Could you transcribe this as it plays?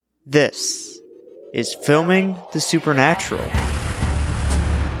This is Filming the Supernatural.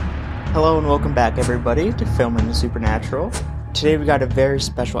 Hello and welcome back everybody to Filming the Supernatural. Today we got a very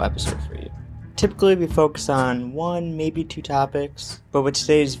special episode for you. Typically we focus on one, maybe two topics, but with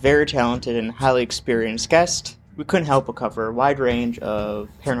today's very talented and highly experienced guest, we couldn't help but cover a wide range of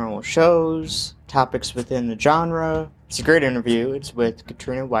paranormal shows, topics within the genre. It's a great interview. It's with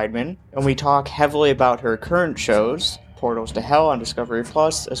Katrina Weidman, and we talk heavily about her current shows, Portals to Hell on Discovery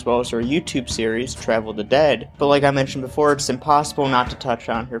Plus, as well as her YouTube series, Travel the Dead. But like I mentioned before, it's impossible not to touch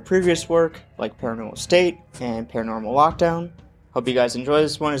on her previous work, like Paranormal State and Paranormal Lockdown. Hope you guys enjoy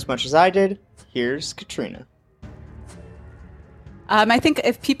this one as much as I did. Here's Katrina. I think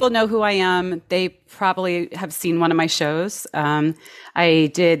if people know who I am, they probably have seen one of my shows.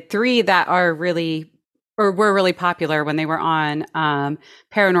 I did 3 that are really, or were really popular when they were on.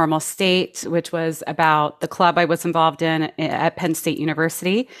 Paranormal State, which was about the club I was involved in at Penn State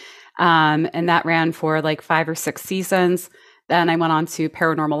University. And that ran for like 5 or 6 seasons. Then I went on to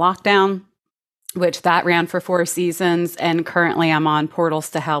Paranormal Lockdown, which that ran for 4 seasons. And currently I'm on Portals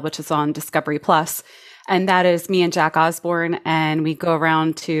to Hell, which is on Discovery Plus. And that is me and Jack Osborne. And we go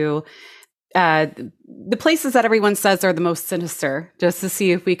around to the places that everyone says are the most sinister, just to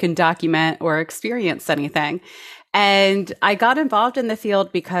see if we can document or experience anything. And I got involved in the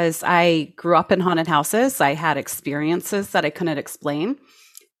field because I grew up in haunted houses. I had experiences that I couldn't explain.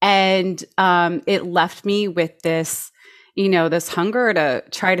 And it left me with this, this hunger to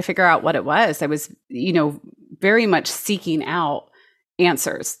try to figure out what it was. I was, very much seeking out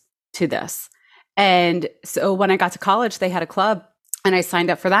answers to this. And so when I got to college, they had a club and I signed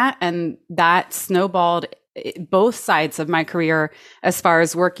up for that. And that snowballed both sides of my career as far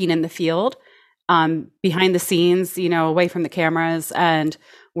as working in the field, behind the scenes, away from the cameras, and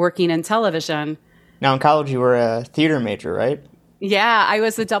working in television. Now in college, you were a theater major, right? Yeah, I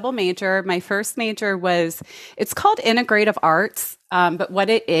was a double major. My first major it's called integrative arts. But what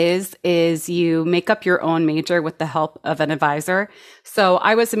it is you make up your own major with the help of an advisor. So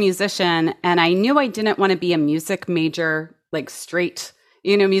I was a musician and I knew I didn't want to be a music major, like straight,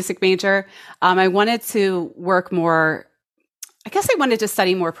 music major. I wanted to work more, I guess I wanted to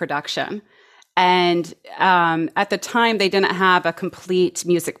study more production. And at the time, they didn't have a complete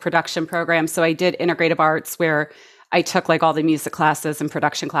music production program. So I did integrative arts where I took like all the music classes and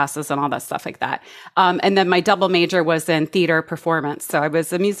production classes and all that stuff like that. And then my double major was in theater performance. So I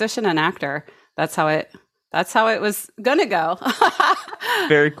was a musician and actor. That's how it was gonna go.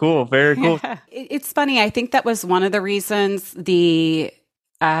 Very cool. Very cool. Yeah. It's funny. I think that was one of the reasons the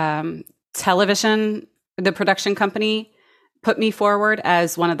television, the production company put me forward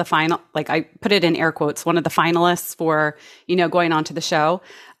as one of the final, like I put it in air quotes, one of the finalists for, going on to the show.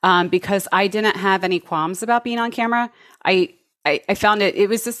 Because I didn't have any qualms about being on camera. I found it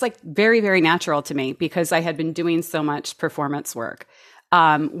was just like very, very natural to me because I had been doing so much performance work.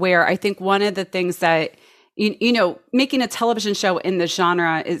 Where I think one of the things that, making a television show in the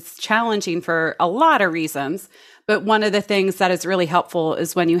genre is challenging for a lot of reasons. But one of the things that is really helpful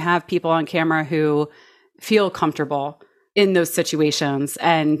is when you have people on camera who feel comfortable in those situations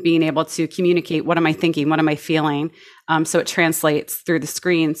and being able to communicate, what am I thinking? What am I feeling? So it translates through the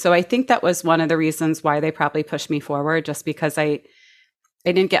screen. So I think that was one of the reasons why they probably pushed me forward, just because I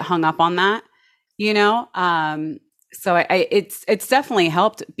didn't get hung up on that, So it's definitely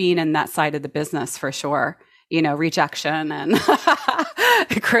helped being in that side of the business for sure. Rejection and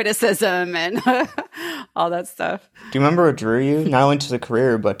criticism and all that stuff. Do you remember what drew you, not only to the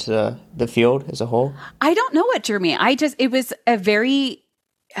career, but to the field as a whole? I don't know what drew me. It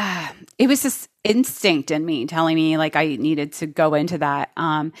was this instinct in me telling me like I needed to go into that.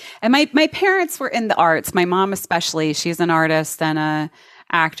 And my parents were in the arts. My mom especially, she's an artist and a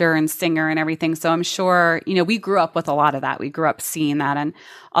actor and singer and everything. So I'm sure, we grew up with a lot of that. We grew up seeing that and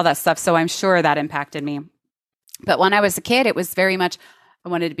all that stuff. So I'm sure that impacted me. But when I was a kid, it was very much, I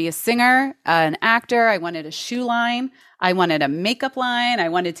wanted to be a singer, an actor. I wanted a shoe line. I wanted a makeup line. I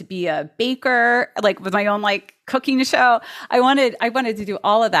wanted to be a baker, like with my own like cooking show. I wanted to do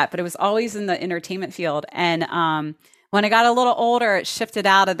all of that, but it was always in the entertainment field. And when I got a little older, it shifted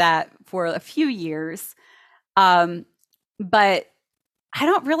out of that for a few years. But I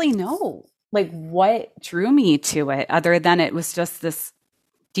don't really know like what drew me to it other than it was just this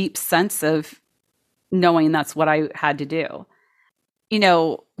deep sense of knowing that's what I had to do.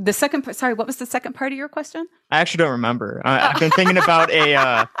 The second part, sorry, what was the second part of your question? I actually don't remember. I've been thinking about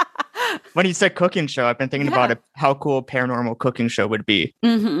when you said cooking show, I've been thinking about how cool a paranormal cooking show would be.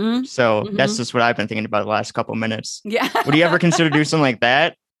 Mm-hmm. So that's just what I've been thinking about the last couple of minutes. Yeah. Would you ever consider doing something like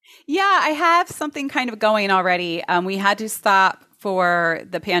that? Yeah, I have something kind of going already. We had to stop for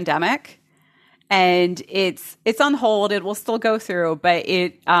the pandemic, and it's on hold. It will still go through, but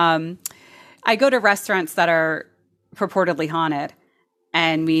I go to restaurants that are purportedly haunted,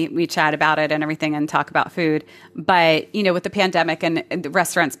 and we chat about it and everything and talk about food. But, with the pandemic and the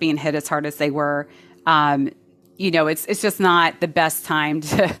restaurants being hit as hard as they were, it's just not the best time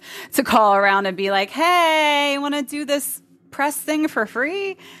to call around and be like, hey, want to do this press thing for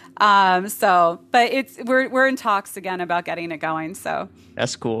free? But we're in talks again about getting it going. So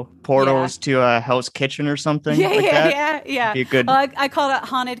that's cool. Portals to a Hell's Kitchen or something like that? Yeah. Be good. Well, I call it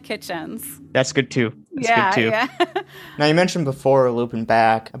haunted kitchens. That's good too. Good too. Yeah. Now, you mentioned before, looping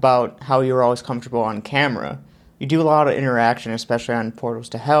back, about how you were always comfortable on camera. You do a lot of interaction, especially on Portals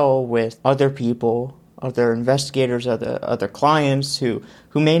to Hell, with other people, other investigators, other clients who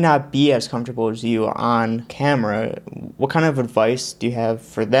may not be as comfortable as you on camera. What kind of advice do you have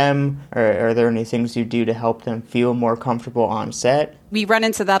for them? Or are there any things you do to help them feel more comfortable on set? We run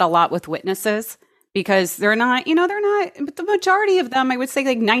into that a lot with witnesses because they're not, but the majority of them, I would say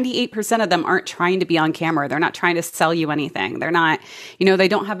like 98% of them aren't trying to be on camera. They're not trying to sell you anything. They're not, they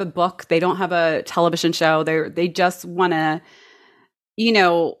don't have a book. They don't have a television show. They just want to,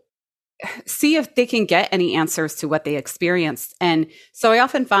 see if they can get any answers to what they experienced. And so I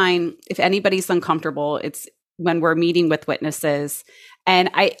often find if anybody's uncomfortable, it's when we're meeting with witnesses.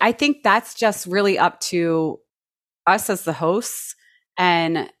 And I think that's just really up to us as the hosts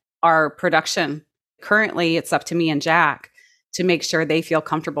and our production. Currently, it's up to me and Jack to make sure they feel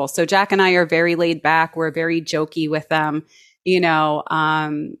comfortable. So Jack and I are very laid back. We're very jokey with them.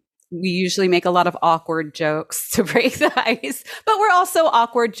 We usually make a lot of awkward jokes to break the ice, but we're also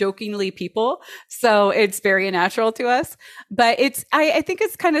awkward, jokingly people. So it's very natural to us. But I think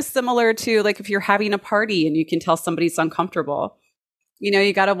it's kind of similar to like if you're having a party and you can tell somebody's uncomfortable,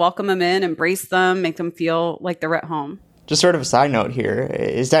 you got to welcome them in, embrace them, make them feel like they're at home. Just sort of a side note here,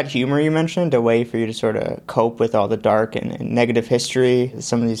 is that humor you mentioned a way for you to sort of cope with all the dark and negative history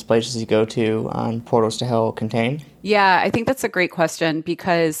some of these places you go to on Portals to Hell contain? Yeah, I think that's a great question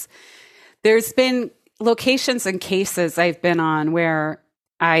because there's been locations and cases I've been on where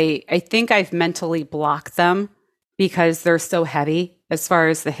I think I've mentally blocked them because they're so heavy as far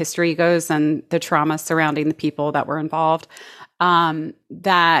as the history goes and the trauma surrounding the people that were involved.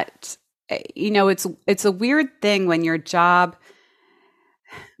 It's a weird thing when you're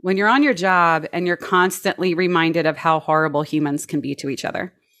on your job and you're constantly reminded of how horrible humans can be to each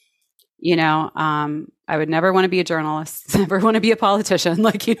other. I would never want to be a journalist, never want to be a politician,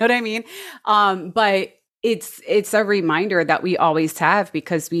 like, you know what I mean? But it's a reminder that we always have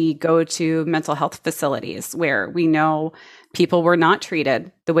because we go to mental health facilities where we know people were not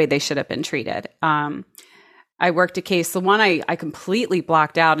treated the way they should have been treated. I worked a case, the one I completely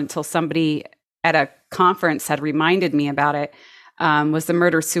blocked out until somebody at a conference had reminded me about it, was the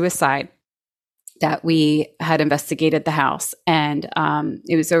murder-suicide that we had investigated the house. And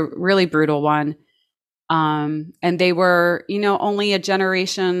it was a really brutal one. And they were, only a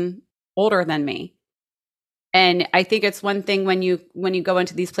generation older than me. And I think it's one thing when you go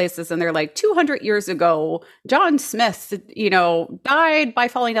into these places and they're like 200 years ago, John Smith, died by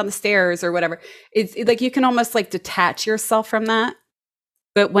falling down the stairs or whatever. It's like you can almost like detach yourself from that.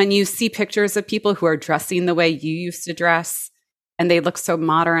 But when you see pictures of people who are dressing the way you used to dress and they look so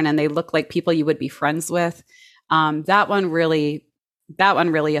modern and they look like people you would be friends with, that one really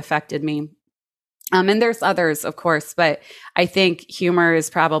affected me. And there's others, of course, but I think humor is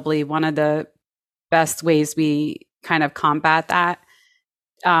probably one of the best ways we kind of combat that.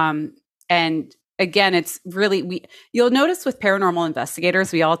 And again, it's really, you'll notice with paranormal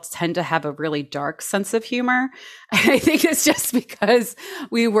investigators, we all tend to have a really dark sense of humor. I think it's just because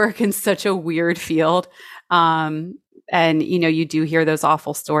we work in such a weird field. And, you do hear those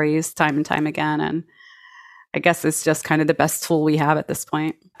awful stories time and time again. And I guess it's just kind of the best tool we have at this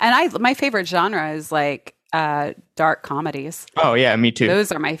point. And my favorite genre is like dark comedies. Oh yeah, me too.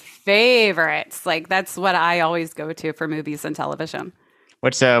 Those are my favorites. Like that's what I always go to for movies and television.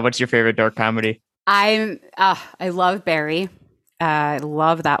 What's your favorite dark comedy? I love Barry. I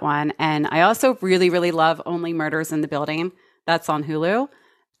love that one. And I also really, really love Only Murders in the Building. That's on Hulu.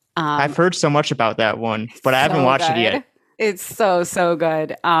 I've heard so much about that one, but I haven't watched it yet. It's so, so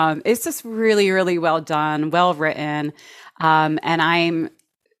good. It's just really, really well done, well written. And I'm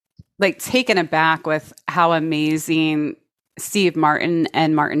like taken aback with how amazing Steve Martin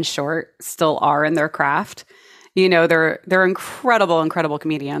and Martin Short still are in their craft. They're incredible, incredible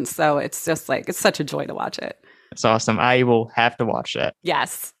comedians. So it's just like, it's such a joy to watch it. That's awesome. I will have to watch that.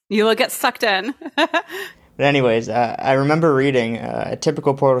 Yes. You will get sucked in. But anyways, I remember reading a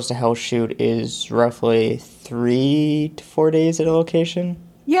typical Portals to Hell shoot is roughly 3 to 4 days at a location.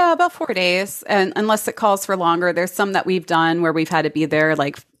 Yeah, about 4 days. And unless it calls for longer, there's some that we've done where we've had to be there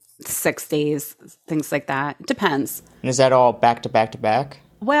like 6 days, things like that. It depends. And is that all back to back to back?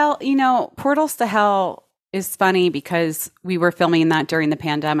 Well, Portals to Hell is funny because we were filming that during the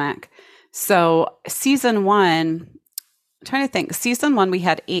pandemic. So season one, I'm trying to think, season one, we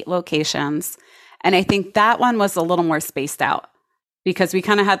had 8 locations. And I think that one was a little more spaced out because we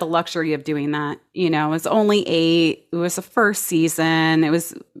kind of had the luxury of doing that. It was only 8. It was the first season. It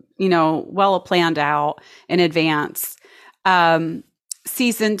was, well planned out in advance.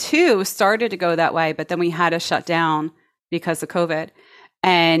 Season 2 started to go that way, but then we had to shut down because of COVID.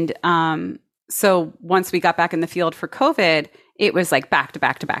 And so once we got back in the field for COVID, it was like back to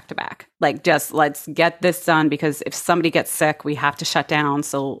back to back to back. Like, just let's get this done because if somebody gets sick, we have to shut down.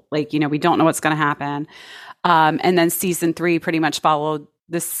 So we don't know what's going to happen. And then season 3 pretty much followed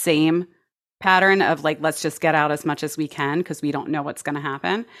the same pattern of like, let's just get out as much as we can because we don't know what's going to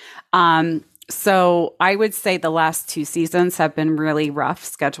happen. So I would say the last 2 seasons have been really rough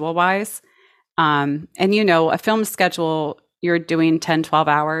schedule wise. And a film schedule, you're doing 10, 12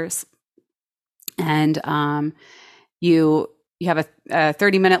 hours and you have a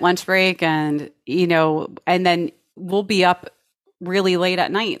 30-minute lunch break and then we'll be up really late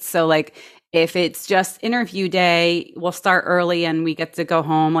at night. So like if it's just interview day, we'll start early and we get to go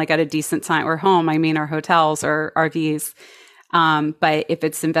home like at a decent time. We're home. I mean, our hotels or RVs. But if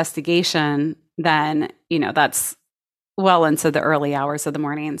it's investigation, then, that's well into the early hours of the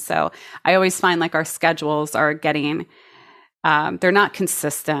morning. So I always find like our schedules are getting, they're not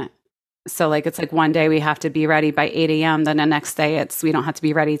consistent. So like, it's like one day we have to be ready by 8 a.m. Then the next day we don't have to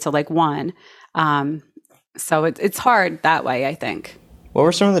be ready till like 1. So it's hard that way, I think. What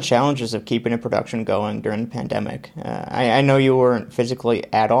were some of the challenges of keeping a production going during the pandemic? I know you weren't physically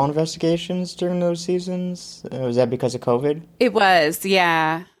at all investigations during those seasons. Was that because of COVID? It was,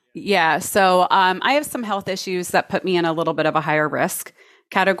 yeah. Yeah. So I have some health issues that put me in a little bit of a higher risk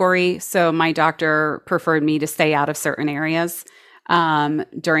category. So my doctor preferred me to stay out of certain areas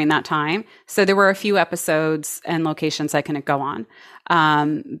during that time. So there were a few episodes and locations I couldn't go on.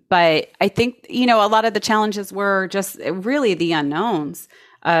 But I think, a lot of the challenges were just really the unknowns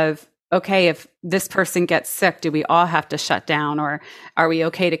of, okay, if this person gets sick, do we all have to shut down or are we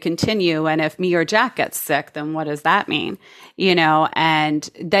okay to continue? And if me or Jack gets sick, then what does that mean? And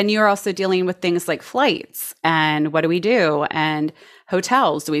then you're also dealing with things like flights and what do we do? And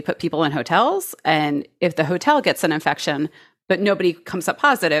hotels, do we put people in hotels? And if the hotel gets an infection, but nobody comes up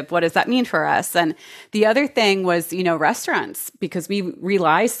positive, what does that mean for us? And the other thing was, restaurants, because we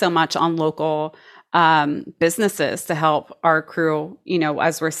rely so much on local businesses to help our crew,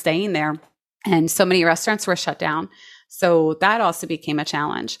 as we're staying there. And so many restaurants were shut down. So that also became a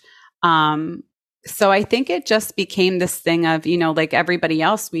challenge. So I think it just became this thing of, like everybody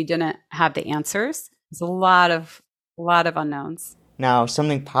else, we didn't have the answers. There's a lot of unknowns. Now,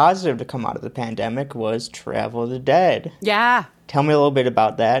 something positive to come out of the pandemic was Travel of the Dead. Yeah. Tell me a little bit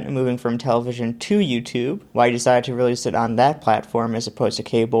about that, moving from television to YouTube, why you decided to release it on that platform as opposed to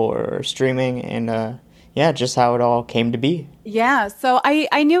cable or streaming, and just how it all came to be. Yeah, so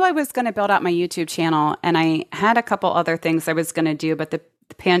I knew I was going to build out my YouTube channel, and I had a couple other things I was going to do, but the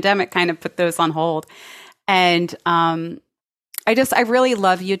pandemic kind of put those on hold. And I really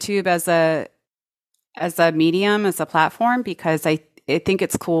love YouTube as a medium, as a platform, because I think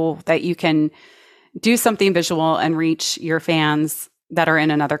it's cool that you can do something visual and reach your fans that are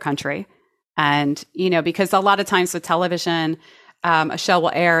in another country. And, because a lot of times with television, a show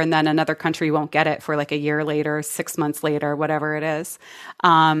will air and then another country won't get it for like a year later, 6 months later, whatever it is.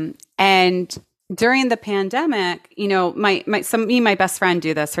 And during the pandemic, my best friend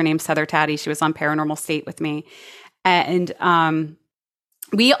do this. Her name's Heather Taddy. She was on Paranormal State with me. And,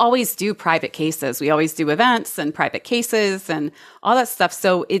 we always do private cases. We always do events and private cases and all that stuff.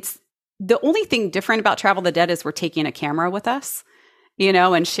 So it's the only thing different about Travel the Dead is we're taking a camera with us,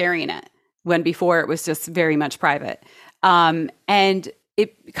 and sharing it, when before it was just very much private. And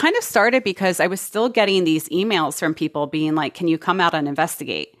it kind of started because I was still getting these emails from people being like, can you come out and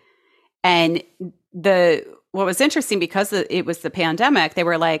investigate? And what was interesting, because it was the pandemic, they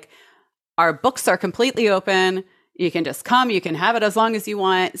were like, our books are completely open. You can just come, you can have it as long as you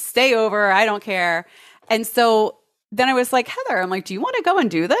want, stay over, I don't care. And so then I was like, Heather, I'm like, do you want to go and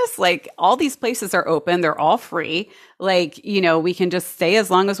do this? Like, all these places are open, they're all free. Like, we can just stay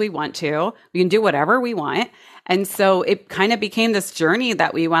as long as we want to. We can do whatever we want. And so it kind of became this journey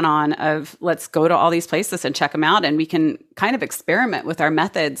that we went on of let's go to all these places and check them out. And we can kind of experiment with our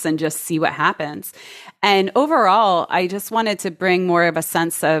methods and just see what happens. And overall, I just wanted to bring more of a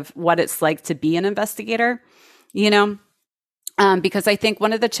sense of what it's like to be an investigator, because I think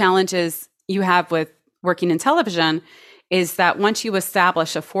one of the challenges you have with working in television is that once you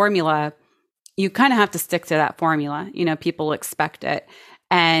establish a formula, you kind of have to stick to that formula. People expect it.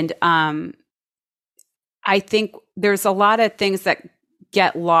 And I think there's a lot of things that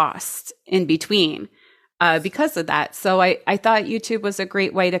get lost in between because of that. So I thought YouTube was a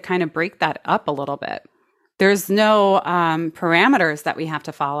great way to kind of break that up a little bit. There's no parameters that we have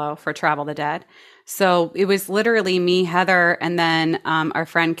to follow for Travel the Dead. So it was literally me, Heather, and then our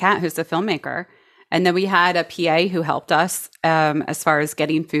friend Kat, who's a filmmaker. And then we had a PA who helped us as far as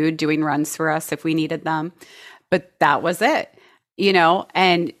getting food, doing runs for us if we needed them. But that was it,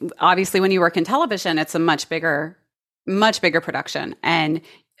 and obviously when you work in television, it's a much bigger production. And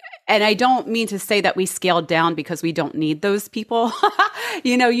I don't mean to say that we scaled down because we don't need those people.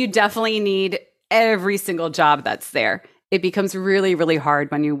 You definitely need every single job that's there. It becomes really, really hard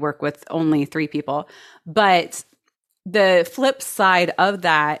when you work with only 3 people. But the flip side of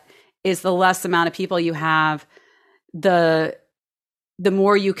that is the less amount of people you have, the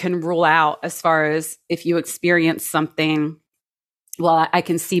more you can rule out as far as if you experience something. Well, I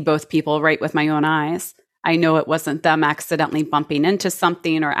can see both people right with my own eyes. I know it wasn't them accidentally bumping into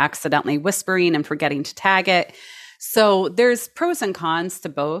something or accidentally whispering and forgetting to tag it. So there's pros and cons to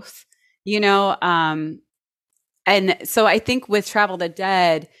both, and so I think with Travel the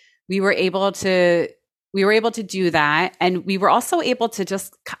Dead, we were able to do that. And we were also able to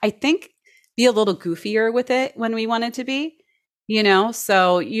just, I think, be a little goofier with it when we wanted to be,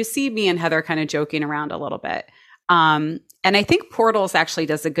 so you see me and Heather kind of joking around a little bit. And I think Portals actually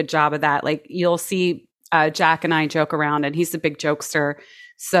does a good job of that. Like you'll see Jack and I joke around, and he's a big jokester.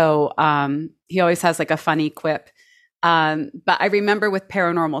 So he always has like a funny quip. But I remember with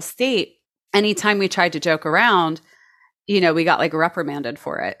Paranormal State, anytime we tried to joke around, we got like reprimanded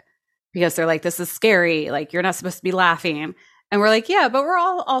for it because they're like, this is scary. Like, you're not supposed to be laughing. And we're like, yeah, but we're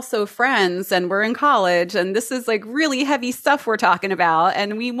all also friends and we're in college and this is like really heavy stuff we're talking about.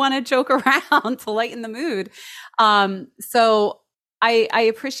 And we want to joke around to lighten the mood. So I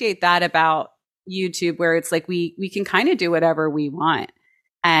appreciate that about YouTube, where it's like we can kind of do whatever we want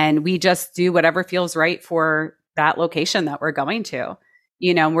and we just do whatever feels right for that location that we're going to.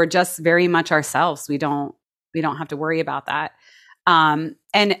 We're just very much ourselves. We don't have to worry about that. And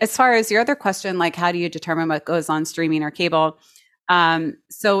as far as your other question, like how do you determine what goes on streaming or cable?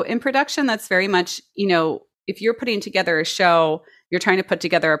 So in production, that's very much, if you're putting together a show, you're trying to put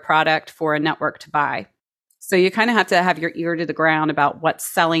together a product for a network to buy. So you kind of have to have your ear to the ground about what's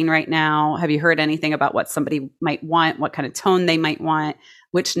selling right now. Have you heard anything about what somebody might want, what kind of tone they might want,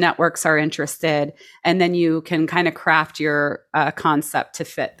 which networks are interested? And then you can kind of craft your concept to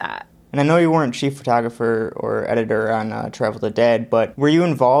fit that. And I know you weren't chief photographer or editor on Travel the Dead, but were you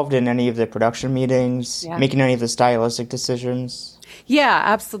involved in any of the production meetings, making any of the stylistic decisions? Yeah,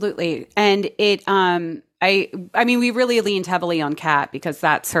 absolutely. And it, I mean, we really leaned heavily on Kat because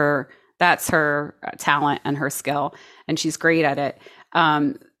that's her talent and her skill, and she's great at it.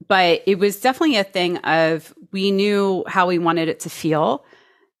 But it was definitely a thing of, we knew how we wanted it to feel,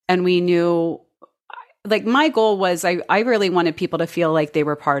 and we knew, like, my goal was I really wanted people to feel like they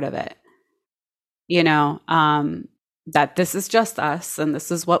were part of it. That this is just us and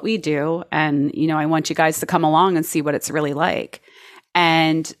this is what we do. And, I want you guys to come along and see what it's really like.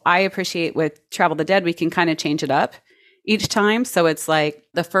 And I appreciate with Travel the Dead, we can kind of change it up each time. So it's like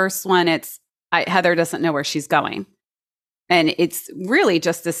the first one, Heather doesn't know where she's going. And it's really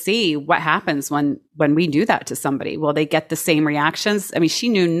just to see what happens when we do that to somebody. Will they get the same reactions? I mean, she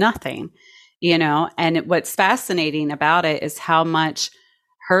knew nothing, and what's fascinating about it is how much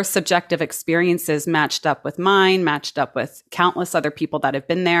her subjective experiences matched up with mine, matched up with countless other people that have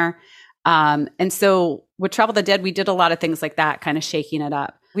been there. And so with Travel the Dead, we did a lot of things like that, kind of shaking it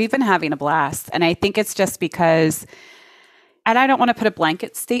up. We've been having a blast. And I think it's just because, and I don't want to put a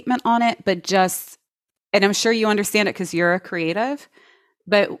blanket statement on it, but just, and I'm sure you understand it because you're a creative,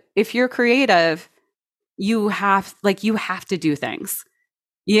 but if you're creative, you have to do things.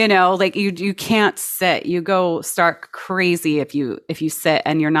 Like you can't sit. You go stark crazy if you sit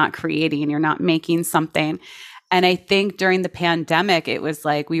and you're not creating and you're not making something. And I think during the pandemic, it was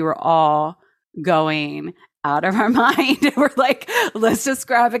like we were all going out of our mind. We're like, let's just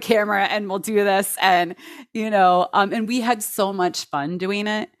grab a camera and we'll do this. And, and we had so much fun doing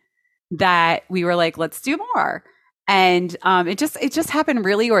it that we were like, let's do more. And it just happened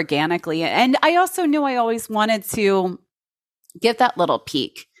really organically. And I also knew I always wanted to get that little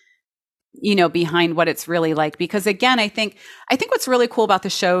peek, behind what it's really like. Because again, I think what's really cool about the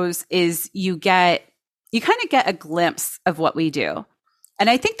shows is you kind of get a glimpse of what we do. And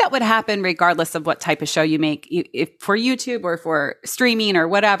I think that would happen regardless of what type of show you make, if for YouTube or for streaming or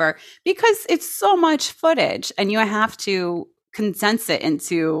whatever, because it's so much footage and you have to condense it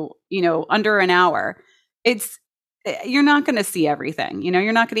into, under an hour. You're not going to see everything,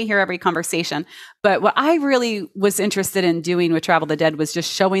 you're not going to hear every conversation. But what I really was interested in doing with Travel the Dead was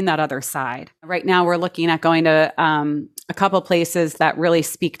just showing that other side. Right now, we're looking at going to a couple places that really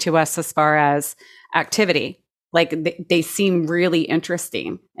speak to us as far as activity. Like they seem really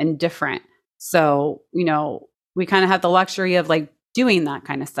interesting and different. So, we kind of have the luxury of like doing that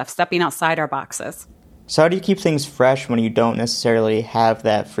kind of stuff, stepping outside our boxes. So how do you keep things fresh when you don't necessarily have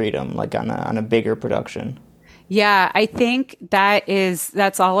that freedom, like on a bigger production? Yeah, I think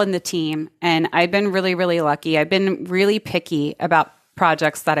that's all in the team. And I've been really, really lucky. I've been really picky about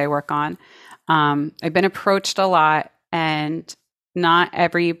projects that I work on. I've been approached a lot, and not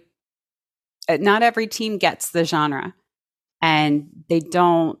every team gets the genre, and they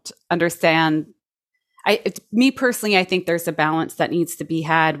don't understand. Me personally, I think there's a balance that needs to be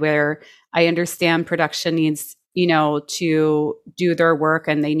had where I understand production needs, to do their work,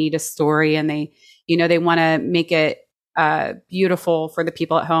 and they need a story, and they want to make it beautiful for the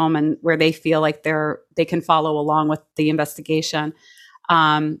people at home, and where they feel like they can follow along with the investigation.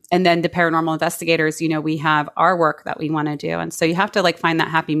 And then the paranormal investigators, we have our work that we want to do. And so you have to like find that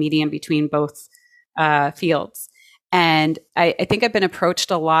happy medium between both fields. And I think I've been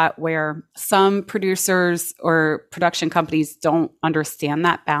approached a lot where some producers or production companies don't understand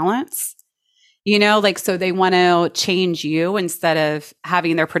that balance, so they want to change you instead of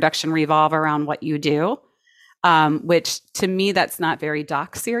having their production revolve around what you do. Which to me, that's not very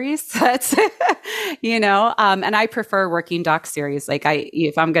doc series. That's, and I prefer working doc series. Like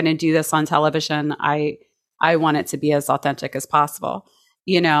if I'm going to do this on television, I want it to be as authentic as possible,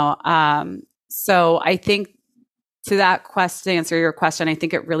 so I think to answer your question, I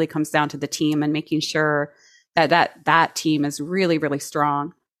think it really comes down to the team and making sure that team is really, really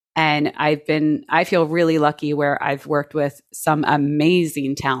strong. And I feel really lucky where I've worked with some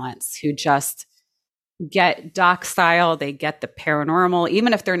amazing talents who just get doc style, they get the paranormal,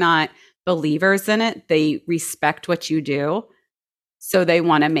 even if they're not believers in it, they respect what you do. So they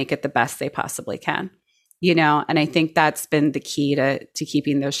want to make it the best they possibly can, and I think that's been the key to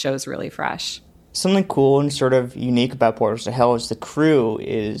keeping those shows really fresh. Something cool and sort of unique about Portals to Hell is the crew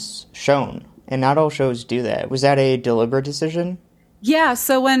is shown, and not all shows do that. Was that a deliberate decision? Yeah.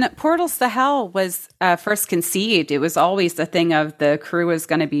 So when Portals to Hell was first conceived, it was always the thing of the crew was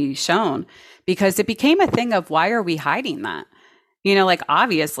going to be shown, because it became a thing of why are we hiding that?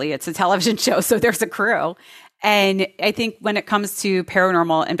 Obviously it's a television show, so there's a crew. And I think when it comes to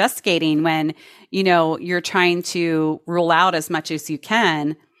paranormal investigating, when, you're trying to rule out as much as you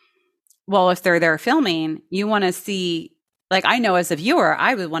can, well, if they're there filming, you want to see, like I know as a viewer,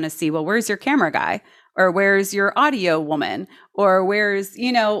 I would want to see, well, where's your camera guy? Or where's your audio woman? Or where's,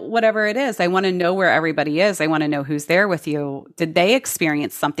 whatever it is. I want to know where everybody is. I want to know who's there with you. Did they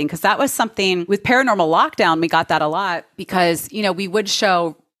experience something? Because that was something with Paranormal Lockdown. We got that a lot because, we would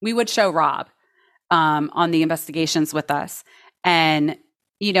show Rob on the investigations with us. And,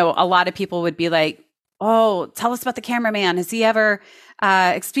 a lot of people would be like, oh, tell us about the cameraman. Has he ever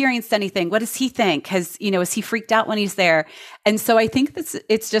experienced anything? What does he think? Is he freaked out when he's there? And so I think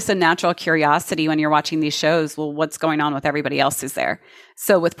it's just a natural curiosity when you're watching these shows. Well, what's going on with everybody else who's there?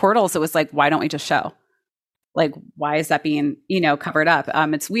 So with Portals, it was like, why don't we just show? Like, why is that being, covered up?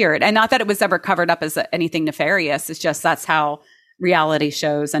 It's weird. And not that it was ever covered up as anything nefarious. It's just that's how reality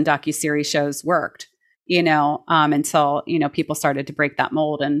shows and docuseries shows worked, until, people started to break that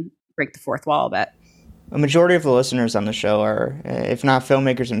mold and break the fourth wall a bit. A majority of the listeners on the show are, if not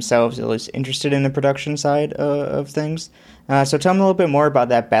filmmakers themselves, at least interested in the production side of things. So tell me a little bit more about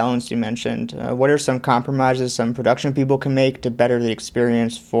that balance you mentioned. What are some compromises some production people can make to better the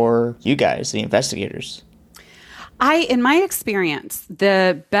experience for you guys, the investigators? In my experience,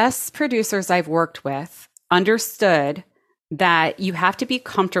 the best producers I've worked with understood that you have to be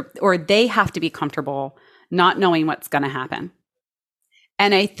comfortable, or they have to be comfortable not knowing what's going to happen.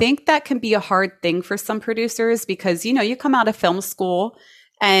 And I think that can be a hard thing for some producers because, you come out of film school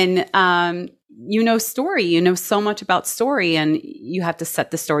and, story, so much about story, and you have to set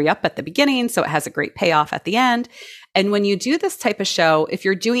the story up at the beginning so it has a great payoff at the end. And when you do this type of show, if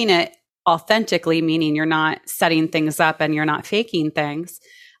you're doing it authentically, meaning you're not setting things up and you're not faking things,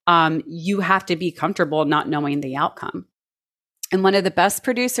 you have to be comfortable not knowing the outcome. And one of the best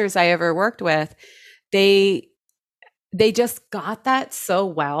producers I ever worked with, they just got that so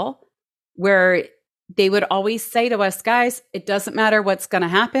well, where they would always say to us, guys, it doesn't matter what's going to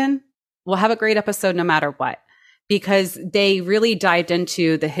happen. We'll have a great episode no matter what, because they really dived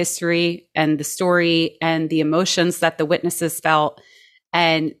into the history and the story and the emotions that the witnesses felt.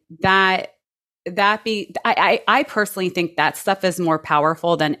 And I personally think that stuff is more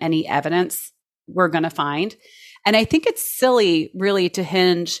powerful than any evidence we're going to find. And I think it's silly really to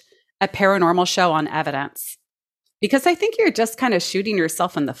hinge a paranormal show on evidence, because I think you're just kind of shooting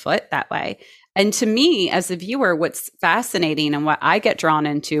yourself in the foot that way. And to me, as a viewer, what's fascinating and what I get drawn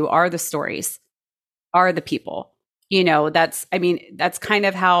into are the stories, are the people. That's kind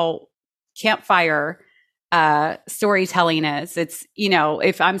of how campfire storytelling is. It's,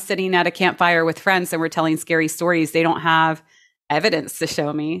 if I'm sitting at a campfire with friends and we're telling scary stories, they don't have evidence to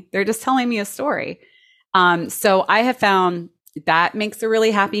show me. They're just telling me a story. So I have found that makes a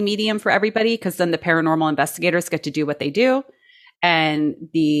really happy medium for everybody, because then the paranormal investigators get to do what they do. And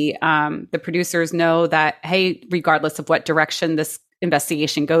the producers know that, hey, regardless of what direction this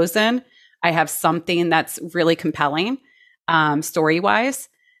investigation goes in, I have something that's really compelling story-wise.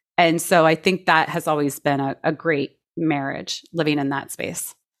 And so I think that has always been a great marriage, living in that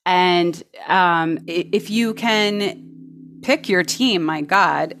space. And if you can pick your team, my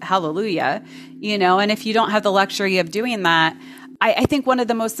God, hallelujah, and if you don't have the luxury of doing that, I think one of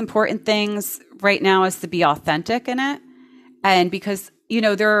the most important things right now is to be authentic in it. And because,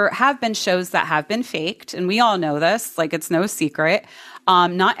 there have been shows that have been faked, and we all know this, like it's no secret.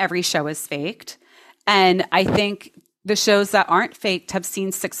 Not every show is faked. And I think the shows that aren't faked have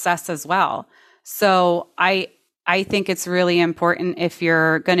seen success as well. So I think it's really important, if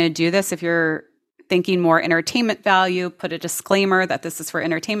you're going to do this, if you're thinking more entertainment value, put a disclaimer that this is for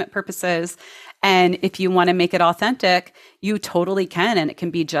entertainment purposes. And if you want to make it authentic, you totally can, and it can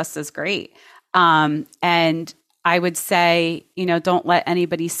be just as great. And I would say, don't let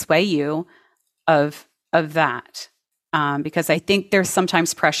anybody sway you of that, because I think there's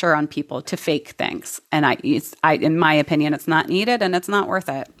sometimes pressure on people to fake things, and in my opinion, it's not needed and it's not worth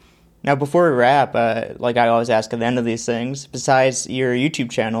it. Now, before we wrap, like I always ask at the end of these things, besides your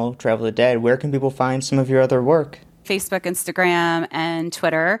YouTube channel, Travel the Dead, where can people find some of your other work? Facebook, Instagram, and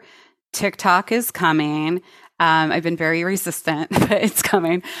Twitter. TikTok is coming. I've been very resistant, but it's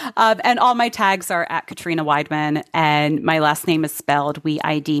coming. And all my tags are at Katrina Weidman, and my last name is spelled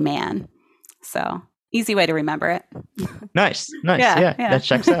Weidman. So easy way to remember it. Nice. Yeah, that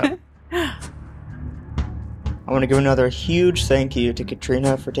checks out. I want to give another huge thank you to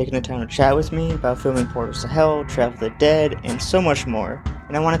Katrina for taking the time to chat with me about filming Portals to Hell, Travel the Dead, and so much more.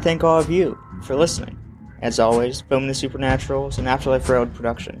 And I want to thank all of you for listening. As always, Filming the Supernatural is an Afterlife Railroad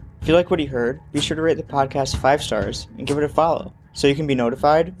production. If you like what you heard, be sure to rate the podcast 5 stars and give it a follow, so you can be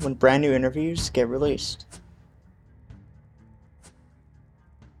notified when brand new interviews get released.